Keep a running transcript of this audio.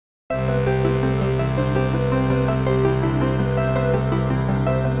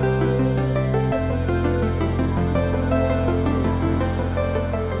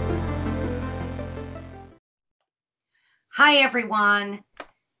Hi, everyone.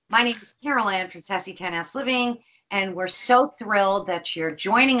 My name is Carol Ann from Sassy 10 House Living, and we're so thrilled that you're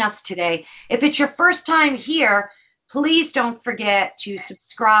joining us today. If it's your first time here, please don't forget to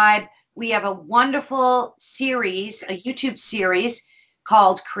subscribe. We have a wonderful series, a YouTube series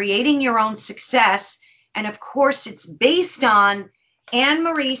called Creating Your Own Success. And of course, it's based on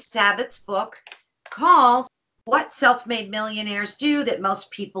Anne-Marie Sabath's book called What Self-Made Millionaires Do That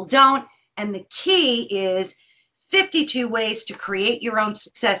Most People Don't. And the key is 52 ways to create your own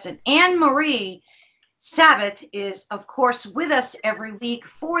success. And Anne-Marie Sabath is, of course, with us every week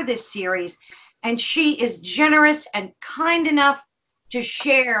for this series. And she is generous and kind enough to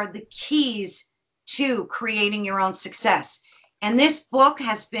share the keys to creating your own success. And this book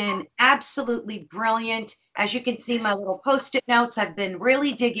has been absolutely brilliant. As you can see, my little Post-it notes, I've been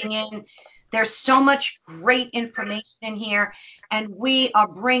really digging in. There's so much great information in here. And we are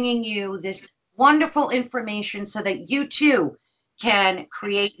bringing you this wonderful information so that you too can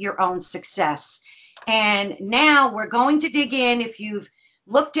create your own success. And now we're going to dig in. If you've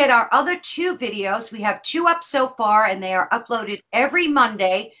looked at our other two videos, we have two up so far, and they are uploaded every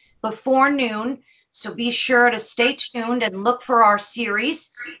Monday before noon. So be sure to stay tuned and look for our series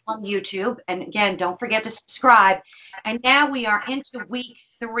on YouTube. And again, don't forget to subscribe. And now we are into week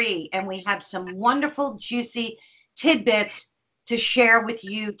 3, and we have some wonderful, juicy tidbits to share with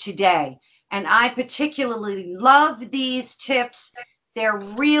you today. And I particularly love these tips. They're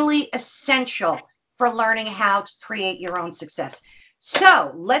really essential for learning how to create your own success.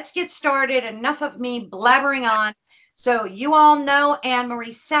 So let's get started. Enough of me blabbering on. So you all know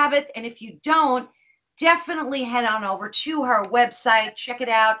Anne-Marie Sabath. And if you don't, definitely head on over to her website. Check it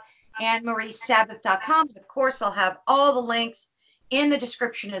out, annemariesabath.com. Of course, I'll have all the links in the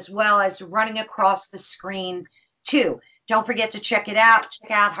description as well as running across the screen too. Don't forget to check it out.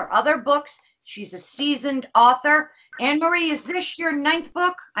 Check out her other books. She's a seasoned author. Anne-Marie, is this your 9th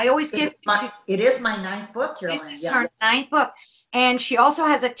book? I always get it is my 9th book, Carolyn. This is her 9th book. And she also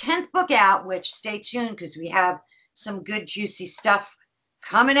has a 10th book out, which stay tuned because we have some good juicy stuff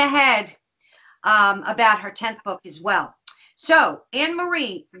coming ahead about her 10th book as well. So,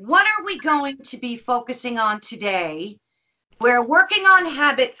 Anne-Marie, what are we going to be focusing on today? We're working on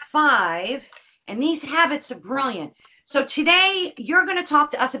habit 5, and these habits are brilliant. So today you're going to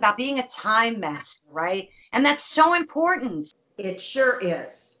talk to us about being a time master, right? And that's so important. It sure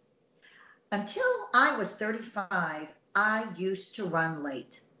is. Until I was 35, I used to run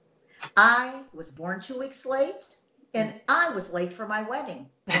late. I was born 2 weeks late, and I was late for my wedding.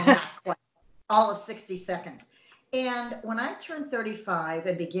 Well, not quite, all of 60 seconds. And when I turned 35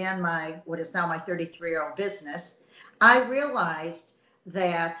 and began what is now my 33-year-old business, I realized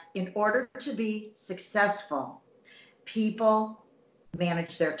that in order to be successful, people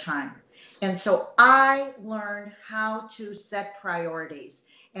manage their time. And so I learned how to set priorities.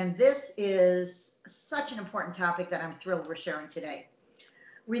 And this is such an important topic that I'm thrilled we're sharing today.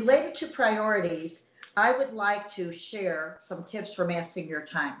 Related to priorities, I would like to share some tips for mastering your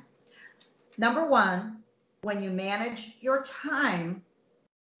time. Number 1, when you manage your time,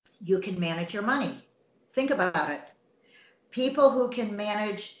 you can manage your money. Think about it. People who can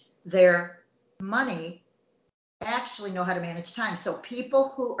manage their money actually know how to manage time. So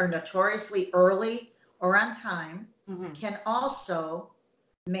people who are notoriously early or on time can also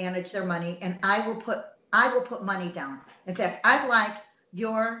manage their money. And I will put money down. In fact, I'd like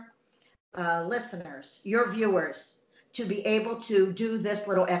your listeners, your viewers, to be able to do this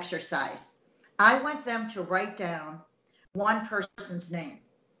little exercise. I want them to write down one person's name.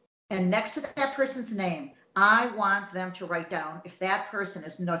 And next to that person's name, I want them to write down if that person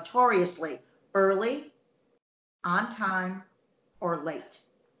is notoriously early, on time, or late.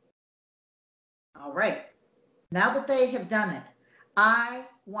 All right. Now that they have done it, I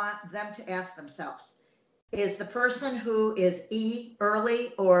want them to ask themselves, is the person who is E,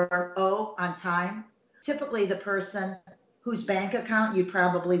 early, or O, on time, typically the person whose bank account you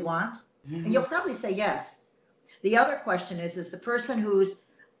probably want? And you'll probably say yes. The other question is the person who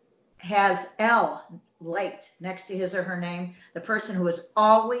has L, late, next to his or her name, the person who is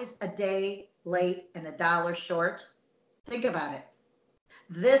always a day late and $1 short? Think about it.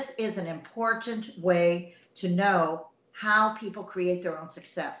 This is an important way to know how people create their own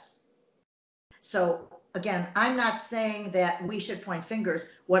success. So again, I'm not saying that we should point fingers.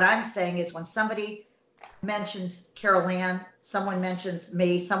 What I'm saying is when somebody mentions Carol Ann, someone mentions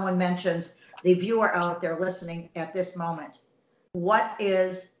me, someone mentions the viewer out there listening at this moment, what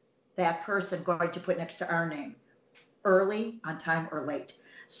is that person going to put next to our name? Early, on time, or late?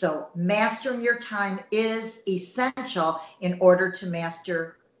 So mastering your time is essential in order to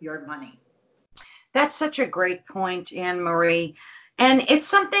master your money. That's such a great point, Anne Marie. And it's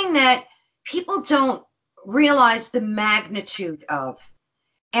something that people don't realize the magnitude of.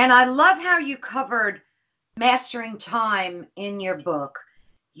 And I love how you covered mastering time in your book.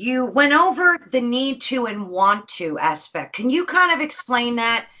 You went over the need to and want to aspect. Can you kind of explain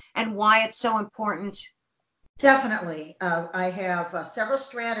that and why it's so important? Definitely. I have several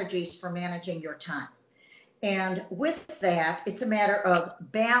strategies for managing your time. And with that, it's a matter of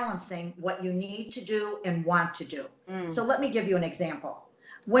balancing what you need to do and want to do. So let me give you an example.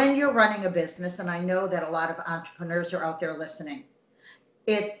 When you're running a business, and I know that a lot of entrepreneurs are out there listening,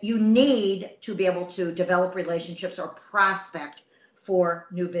 you need to be able to develop relationships or prospect for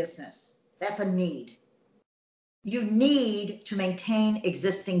new business. That's a need. You need to maintain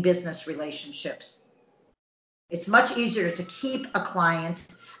existing business relationships. It's much easier to keep a client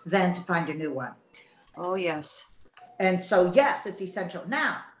than to find a new one. Oh, yes. And so, yes, it's essential.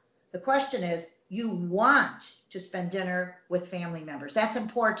 Now, the question is, you want to spend dinner with family members. That's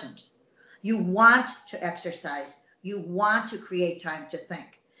important. You want to exercise. You want to create time to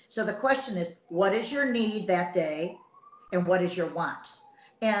think. So the question is, what is your need that day and what is your want?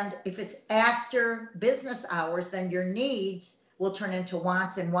 And if it's after business hours, then your needs will turn into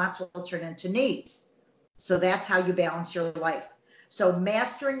wants and wants will turn into needs. So that's how you balance your life. So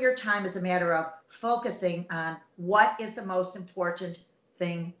mastering your time is a matter of focusing on what is the most important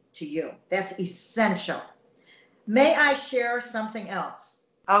thing to you. That's essential. May I share something else?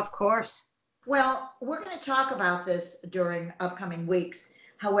 Of course. Well, we're going to talk about this during upcoming weeks.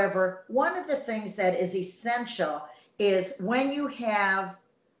 However, one of the things that is essential is when you have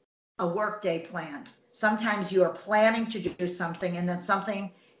a workday planned. Sometimes you are planning to do something and then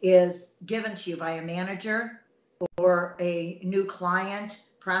something is given to you by a manager or a new client,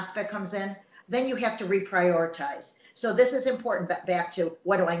 prospect comes in, then you have to reprioritize. So this is important back to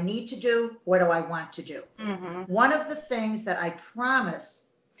what do I need to do? What do I want to do? One of the things that I promise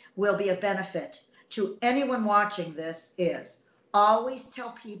will be a benefit to anyone watching this is always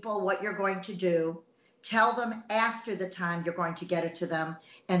tell people what you're going to do. Tell them after the time you're going to get it to them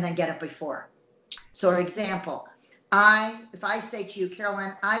and then get it before. So, for example, if I say to you,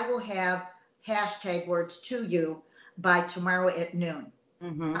 Carolyn, I will have hashtag words to you by tomorrow at noon.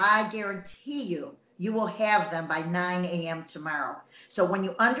 I guarantee you, you will have them by 9 a.m. tomorrow. So when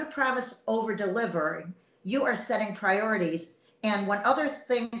you under promise, over deliver, you are setting priorities. And when other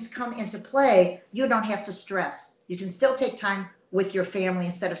things come into play, you don't have to stress. You can still take time with your family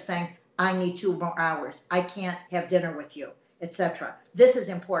instead of saying, I need 2 more hours. I can't have dinner with you, etc. This is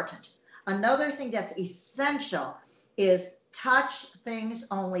important. Another thing that's essential is touch things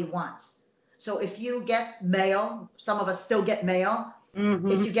only once. So if you get mail, some of us still get mail.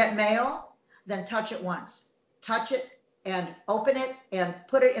 If you get mail, then touch it once. Touch it and open it and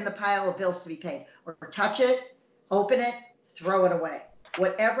put it in the pile of bills to be paid. Or touch it, open it, throw it away.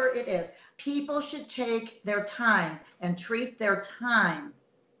 Whatever it is, people should take their time and treat their time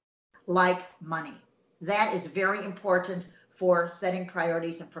like money. That is very important for setting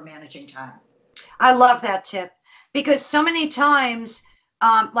priorities and for managing time. I love that tip because so many times,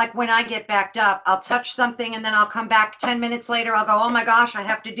 like when I get backed up, I'll touch something and then I'll come back 10 minutes later. I'll go, oh my gosh, I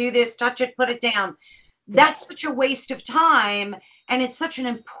have to do this, touch it, put it down. That's such a waste of time. And it's such an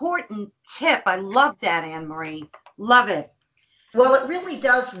important tip. I love that, Anne Marie. Love it. Well, it really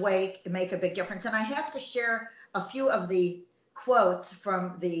does make a big difference. And I have to share a few of the quotes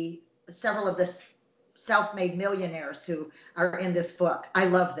from several of the self-made millionaires who are in this book. I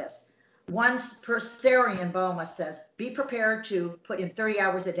love this. Once Persarian Boma says, be prepared to put in 30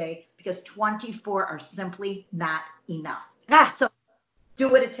 hours a day because 24 are simply not enough. So do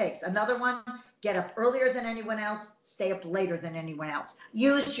what it takes. Another one, get up earlier than anyone else, stay up later than anyone else.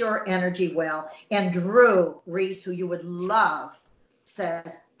 Use your energy well. And Drew Reese, who you would love,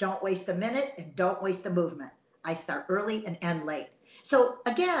 says, don't waste a minute and don't waste a movement. I start early and end late. So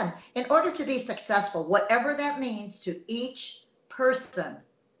again, in order to be successful, whatever that means to each person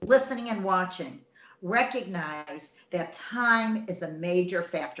listening and watching, recognize that time is a major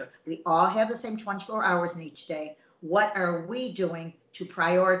factor. We all have the same 24 hours in each day. What are we doing to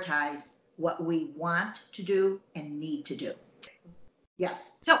prioritize what we want to do and need to do?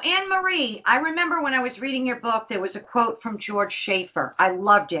 Yes. So Anne Marie, I remember when I was reading your book, there was a quote from George Schaefer. I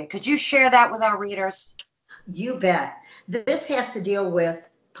loved it. Could you share that with our readers? You bet. This has to deal with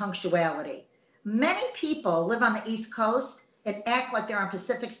punctuality. Many people live on the East Coast and act like they're on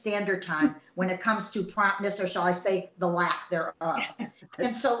Pacific Standard Time when it comes to promptness, or shall I say the lack thereof.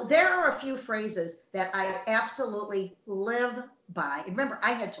 And so there are a few phrases that I absolutely live by. And remember,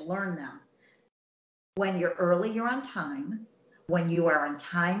 I had to learn them. When you're early, you're on time. When you are on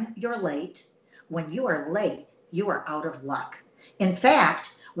time, you're late. when you are late, you are out of luck. In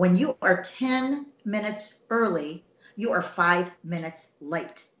fact, when you are 10 minutes early, you are 5 minutes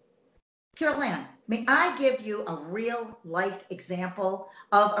late. Carol Ann, may I give you a real life example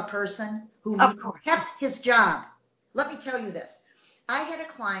of a person who Of course. kept his job? Let me tell you this. I had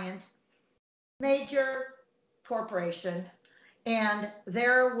a client, major corporation, and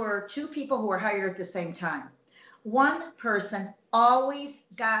there were two people who were hired at the same time. One person always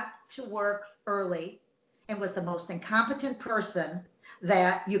got to work early and was the most incompetent person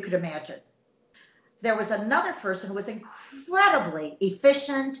that you could imagine. There was another person who was incredibly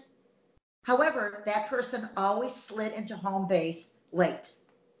efficient. However, that person always slid into home base late.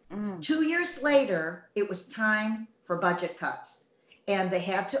 2 years later, it was time for budget cuts, and they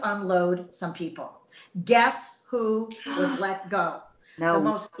had to unload some people. Guess who was let go? No. The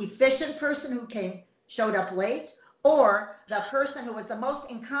most efficient person who showed up late, or the person who was the most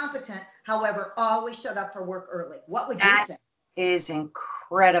incompetent, however, always showed up for work early? What would you say? Is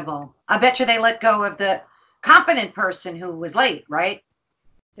incredible. I bet you they let go of the competent person who was late, right?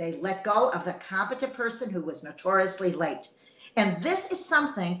 They let go of the competent person who was notoriously late. And this is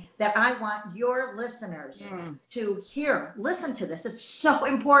something that I want your listeners to hear. Listen to this. It's so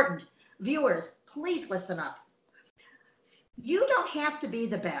important. Viewers, please listen up. You don't have to be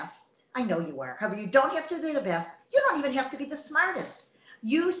the best. I know you are. However, you don't have to be the best. You don't even have to be the smartest.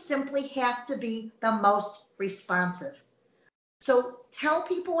 You simply have to be the most responsive. So tell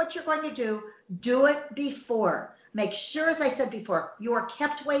people what you're going to do. Do it before. Make sure, as I said before, you are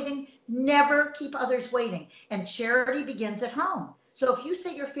kept waiting. Never keep others waiting. And charity begins at home. So if you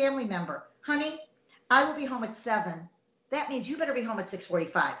say to your family member, honey, I will be home at 7, that means you better be home at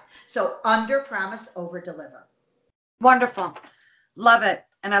 6:45. So under promise, over deliver. Wonderful. Love it.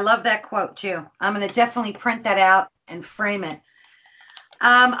 And I love that quote too. I'm going to definitely print that out and frame it.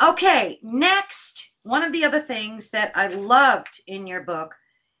 Okay, next, one of the other things that I loved in your book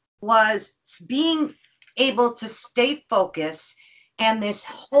was being able to stay focused and this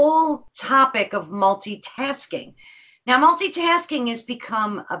whole topic of multitasking. Now, multitasking has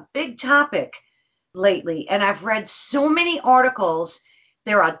become a big topic lately, and I've read so many articles.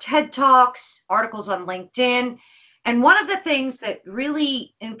 There are TED Talks, articles on LinkedIn, and one of the things that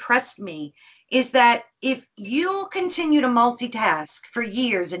really impressed me is that if you continue to multitask for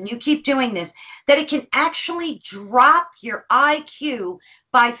years and you keep doing this, that it can actually drop your IQ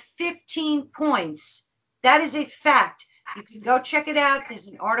by 15 points. That is a fact. You can go check it out. There's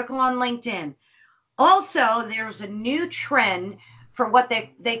an article on LinkedIn. Also, there's a new trend for what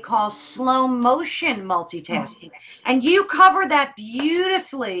they call slow motion multitasking. And you cover that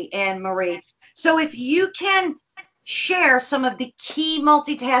beautifully, Anne Marie. So if you can share some of the key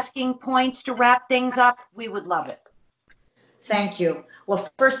multitasking points to wrap things up, we would love it. Thank you. Well,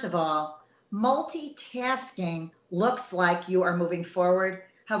 first of all, multitasking looks like you are moving forward.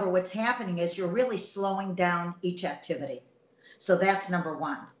 However, what's happening is you're really slowing down each activity. So that's number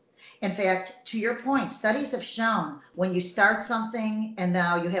one. In fact, to your point, studies have shown when you start something and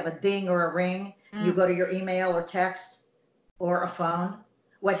now you have a ding or a ring, you go to your email or text or a phone.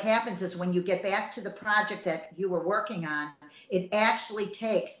 What happens is when you get back to the project that you were working on, it actually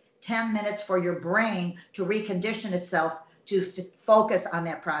takes 10 minutes for your brain to recondition itself to focus on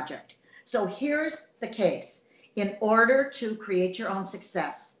that project. So here's the case. In order to create your own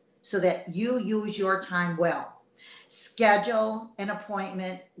success so that you use your time well, schedule an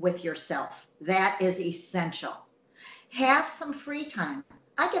appointment with yourself. That is essential. Have some free time.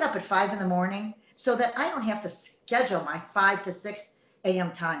 I get up at 5 in the morning so that I don't have to schedule my 5 to 6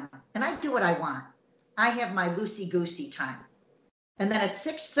 a.m. time. And I do what I want. I have my loosey-goosey time. And then at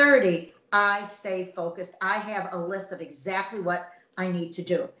 6:30, I stay focused. I have a list of exactly what I need to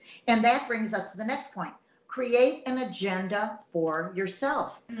do. And that brings us to the next point. Create an agenda for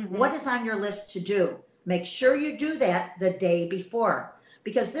yourself. What is on your list to do? Make sure you do that the day before,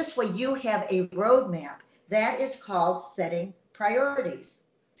 because this way you have a roadmap. That is called setting priorities.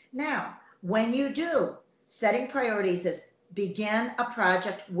 Now, when you do, setting priorities is begin a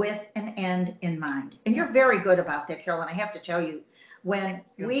project with an end in mind. And you're very good about that, Carolyn. I have to tell you, when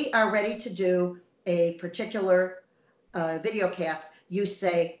we are ready to do a particular video cast, you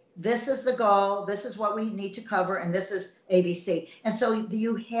say, this is the goal, this is what we need to cover, and this is ABC. And so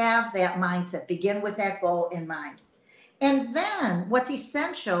you have that mindset. Begin with that goal in mind. And then what's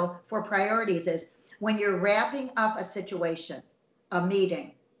essential for priorities is when you're wrapping up a situation, a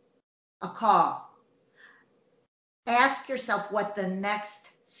meeting, a call, ask yourself what the next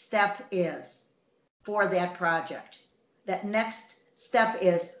step is for that project. That next step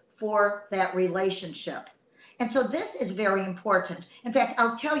is for that relationship. And so this is very important. In fact,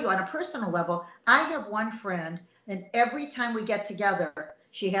 I'll tell you on a personal level, I have one friend, and every time we get together,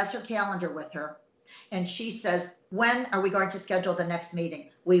 she has her calendar with her, and she says, when are we going to schedule the next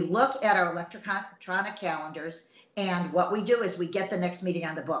meeting? We look at our electronic calendars, and what we do is we get the next meeting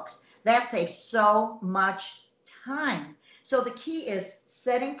on the books. That saves so much time. So the key is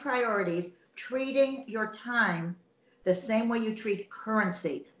setting priorities, treating your time the same way you treat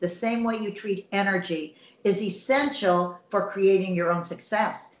currency, the same way you treat energy is essential for creating your own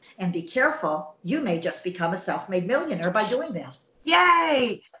success. And be careful, you may just become a self-made millionaire by doing that.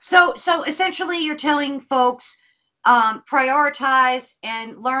 Yay. So essentially you're telling folks, prioritize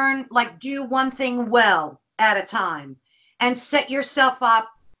and learn, like do one thing well at a time and set yourself up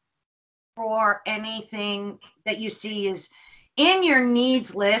for anything that you see is in your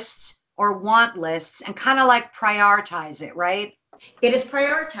needs lists or want lists and kind of like prioritize it, right? It is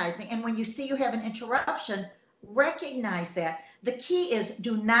prioritizing. And when you see you have an interruption, recognize that. The key is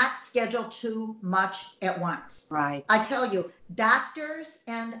do not schedule too much at once. Right. I tell you, doctors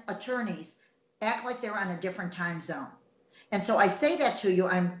and attorneys act like they're on a different time zone. And so I say that to you,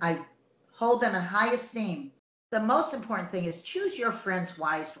 I hold them in high esteem. The most important thing is choose your friends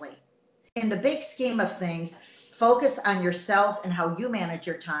wisely. In the big scheme of things, focus on yourself and how you manage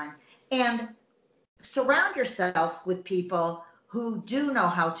your time, and surround yourself with people who do know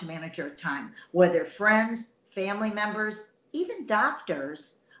how to manage your time, whether friends, family members, even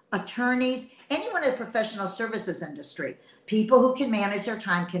doctors, attorneys, anyone in the professional services industry. People who can manage their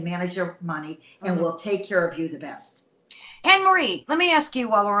time, can manage their money, and will take care of you the best. Anne Marie, let me ask you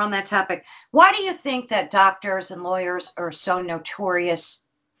while we're on that topic, why do you think that doctors and lawyers are so notorious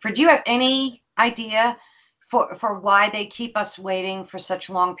for, do you have any idea for why they keep us waiting for such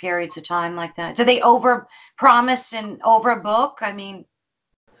long periods of time like that? Do they over promise and overbook? I mean,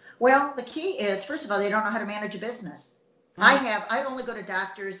 well, the key is, first of all, they don't know how to manage a business. I only go to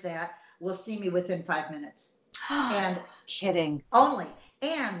doctors that will see me within 5 minutes. And kidding. Only.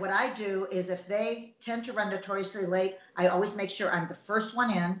 And what I do is if they tend to run notoriously late, I always make sure I'm the first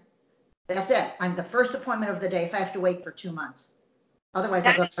one in. That's it. I'm the first appointment of the day if I have to wait for 2 months. Otherwise,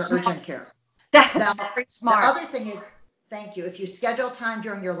 I go to urgent care. That's very smart. The other thing is, thank you. If you schedule time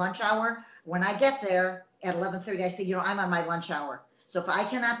during your lunch hour, when I get there at 11:30, I say, I'm on my lunch hour. So if I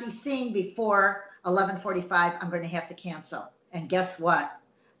cannot be seen before 11:45, I'm going to have to cancel. And guess what?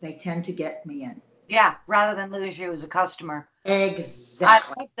 They tend to get me in. Yeah, rather than lose you as a customer.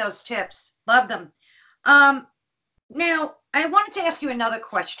 Exactly. I love those tips. Love them. Now, I wanted to ask you another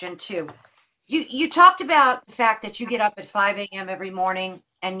question too. You talked about the fact that you get up at 5 a.m. every morning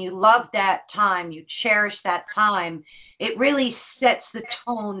and you love that time. You cherish that time. It really sets the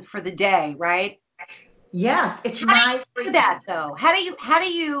tone for the day, right? Yes, it's how do you do that though? How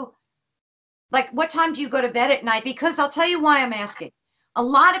do you like, what time do you go to bed at night? Because I'll tell you why I'm asking. A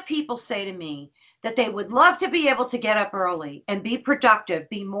lot of people say to me that they would love to be able to get up early and be productive,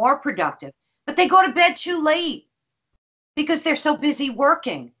 be more productive, but they go to bed too late because they're so busy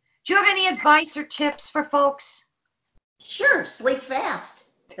working. Do you have any advice or tips for folks? Sure, sleep fast.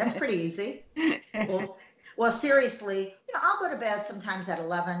 That's pretty easy. Well, seriously, I'll go to bed sometimes at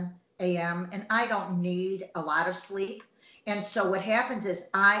 11 a.m. and I don't need a lot of sleep. And so what happens is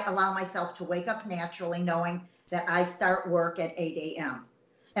I allow myself to wake up naturally, knowing that I start work at 8 a.m.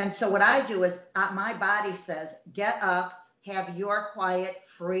 And so what I do is my body says, get up, have your quiet,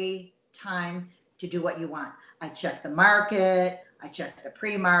 free time to do what you want. I check the market, I check the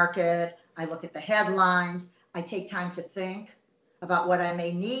pre-market, I look at the headlines, I take time to think about what I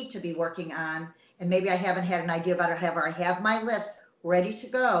may need to be working on. And maybe I haven't had an idea about it, however, I have my list ready to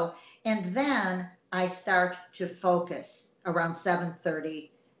go. And then I start to focus around 7:30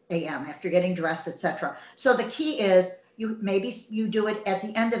 a.m. after getting dressed, etc. So the key is maybe you do it at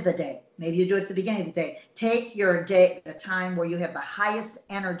the end of the day. Maybe you do it at the beginning of the day. Take your day, the time where you have the highest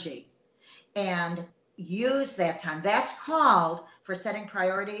energy, and use that time. That's called, for setting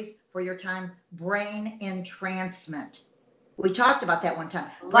priorities for your time, brain entrancement. We talked about that one time.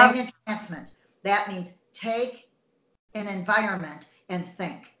 Brain entrancement. That means take an environment and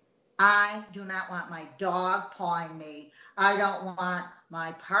think. I do not want my dog pawing me. I don't want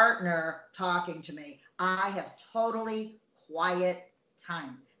my partner talking to me. I have totally quiet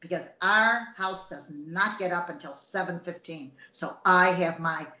time because our house does not get up until 7:15. So I have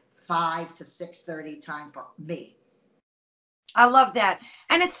my 5 to 6:30 time for me. I love that.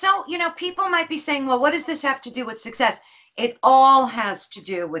 And it's so, people might be saying, well, what does this have to do with success? It all has to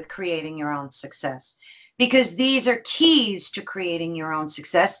do with creating your own success, because these are keys to creating your own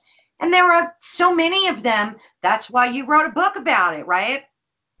success. And there are so many of them. That's why you wrote a book about it, right?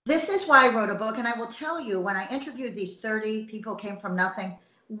 This is why I wrote a book. And I will tell you, when I interviewed these 30 people who came from nothing,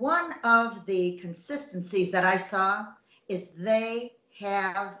 one of the consistencies that I saw is they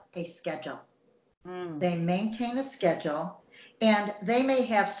have a schedule. They maintain a schedule, and they may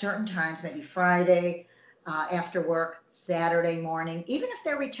have certain times, maybe Friday after work, Saturday morning, even if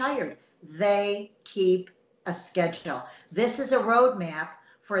they're retired, they keep a schedule. This is a roadmap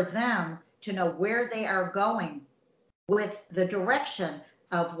for them to know where they are going with the direction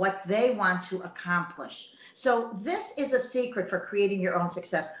of what they want to accomplish. So this is a secret for creating your own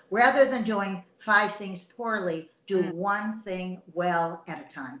success. Rather than doing 5 things poorly, do one thing well at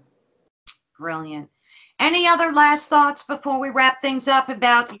a time. Brilliant. Any other last thoughts before we wrap things up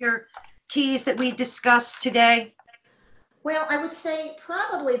about your keys that we discussed today? Well, I would say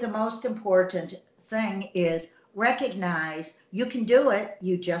probably the most important thing is recognize you can do it.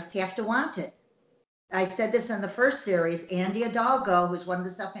 You just have to want it. I said this in the first series. Andy Hidalgo, who's one of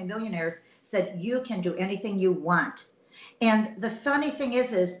the self-made millionaires, said you can do anything you want. And the funny thing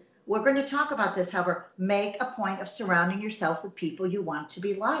is we're going to talk about this. However, make a point of surrounding yourself with people you want to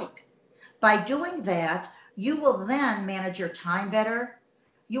be like. By doing that, you will then manage your time better.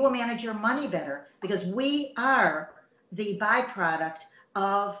 You will manage your money better, because we are the byproduct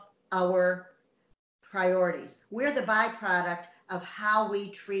of our priorities. We're the byproduct of how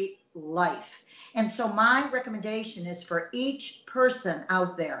we treat life. And so my recommendation is for each person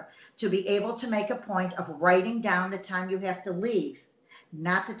out there to be able to make a point of writing down the time you have to leave,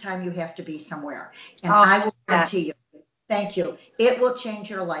 not the time you have to be somewhere. And I will guarantee you, thank you, it will change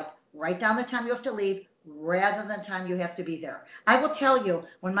your life. Write down the time you have to leave rather than the time you have to be there. I will tell you,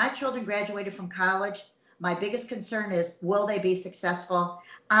 when my children graduated from college, my biggest concern is, will they be successful?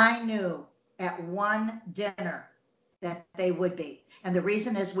 I knew at one dinner that they would be. And the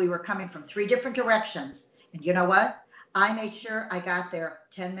reason is we were coming from 3 different directions. And you know what? I made sure I got there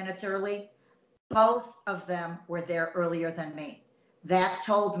 10 minutes early. Both of them were there earlier than me. That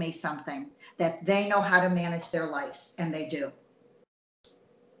told me something, that they know how to manage their lives, and they do.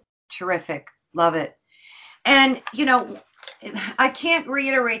 Terrific. Love it. And, you know, I can't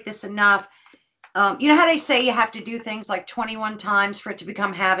reiterate this enough. You know how they say you have to do things like 21 times for it to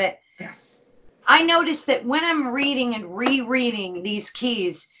become habit? Yes. I notice that when I'm reading and rereading these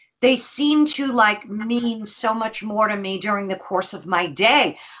keys, they seem to like mean so much more to me during the course of my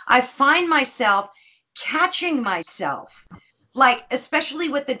day. I find myself catching myself, like, especially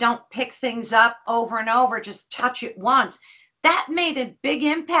with the don't pick things up over and over, just touch it once. That made a big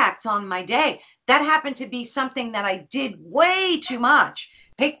impact on my day. That happened to be something that I did way too much.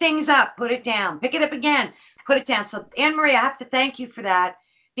 Pick things up, put it down, pick it up again, put it down. So Anne Marie, I have to thank you for that,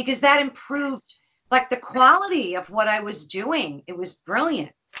 because that improved like the quality of what I was doing. It was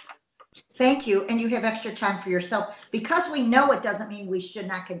brilliant. Thank you. And you have extra time for yourself. Because we know it doesn't mean we should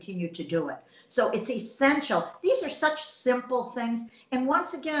not continue to do it. So it's essential. These are such simple things. And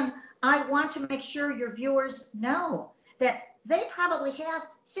once again, I want to make sure your viewers know that they probably have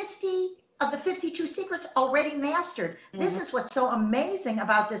 50 of the 52 secrets already mastered. This is what's so amazing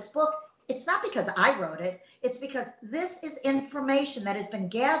about this book. It's not because I wrote it. It's because this is information that has been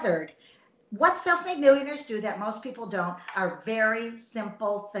gathered. What self-made millionaires do that most people don't are very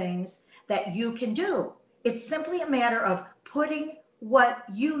simple things that you can do. It's simply a matter of putting what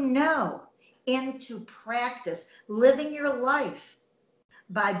you know into practice, living your life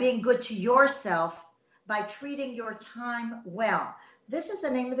by being good to yourself, by treating your time well. This is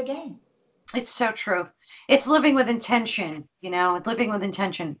the name of the game. It's so true. It's living with intention, you know, living with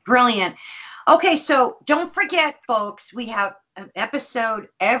intention. Brilliant. Okay, so don't forget, folks, we have an episode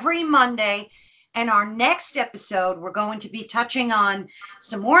every Monday. And our next episode, we're going to be touching on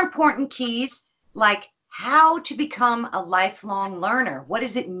some more important keys, like how to become a lifelong learner. What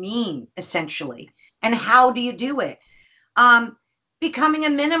does it mean, essentially? And how do you do it? Becoming a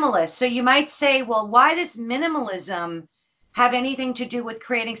minimalist. So you might say, well, why does minimalism have anything to do with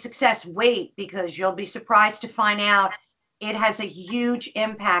creating success? Wait, because you'll be surprised to find out it has a huge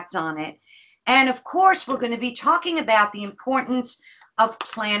impact on it. And of course, we're going to be talking about the importance of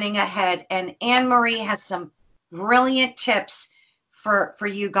planning ahead. And Anne Marie has some brilliant tips for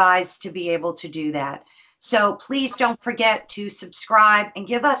you guys to be able to do that. So please don't forget to subscribe and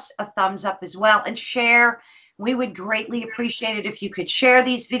give us a thumbs up as well, and share. We would greatly appreciate it if you could share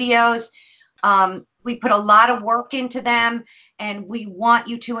these videos. We put a lot of work into them, and we want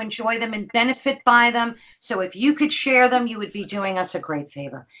you to enjoy them and benefit by them. So if you could share them, you would be doing us a great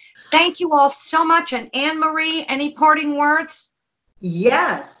favor. Thank you all so much. And Anne Marie, any parting words?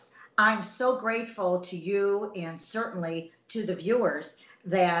 Yes, I'm so grateful to you, and certainly to the viewers,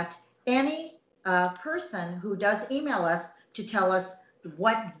 that any person who does email us to tell us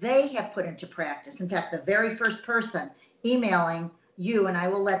what they have put into practice. In fact, the very first person emailing you, and I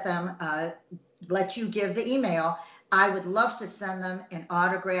will let you give the email. I would love to send them an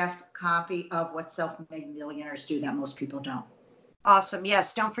autographed copy of what Self-Made Millionaires do that most people don't. Awesome.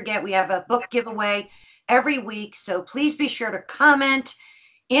 Yes. Don't forget, we have a book giveaway every week. So please be sure to comment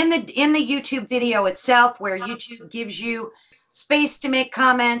in the YouTube video itself, where YouTube gives you space to make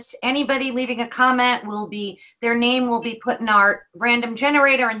comments. Anybody leaving a comment their name will be put in our random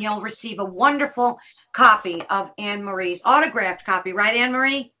generator, and you'll receive a wonderful copy of Anne Marie's autographed copy. Right, Anne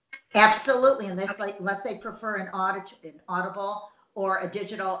Marie? Absolutely. Unless they prefer an audible or a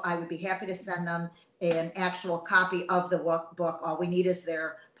digital, I would be happy to send them an actual copy of the book. All we need is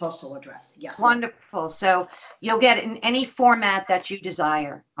their postal address. Yes. Wonderful. So you'll get it in any format that you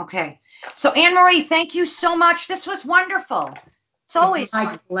desire. Okay. So Anne Marie, thank you so much. This was wonderful. It's always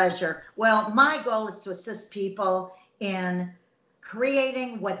my pleasure. Well, my goal is to assist people in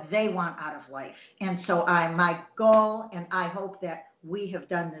creating what they want out of life. And so my goal, and I hope that we have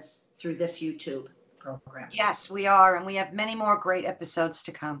done this through this YouTube program. Yes, we are. And we have many more great episodes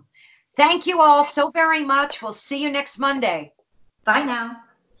to come. Thank you all so very much. We'll see you next Monday. Bye now.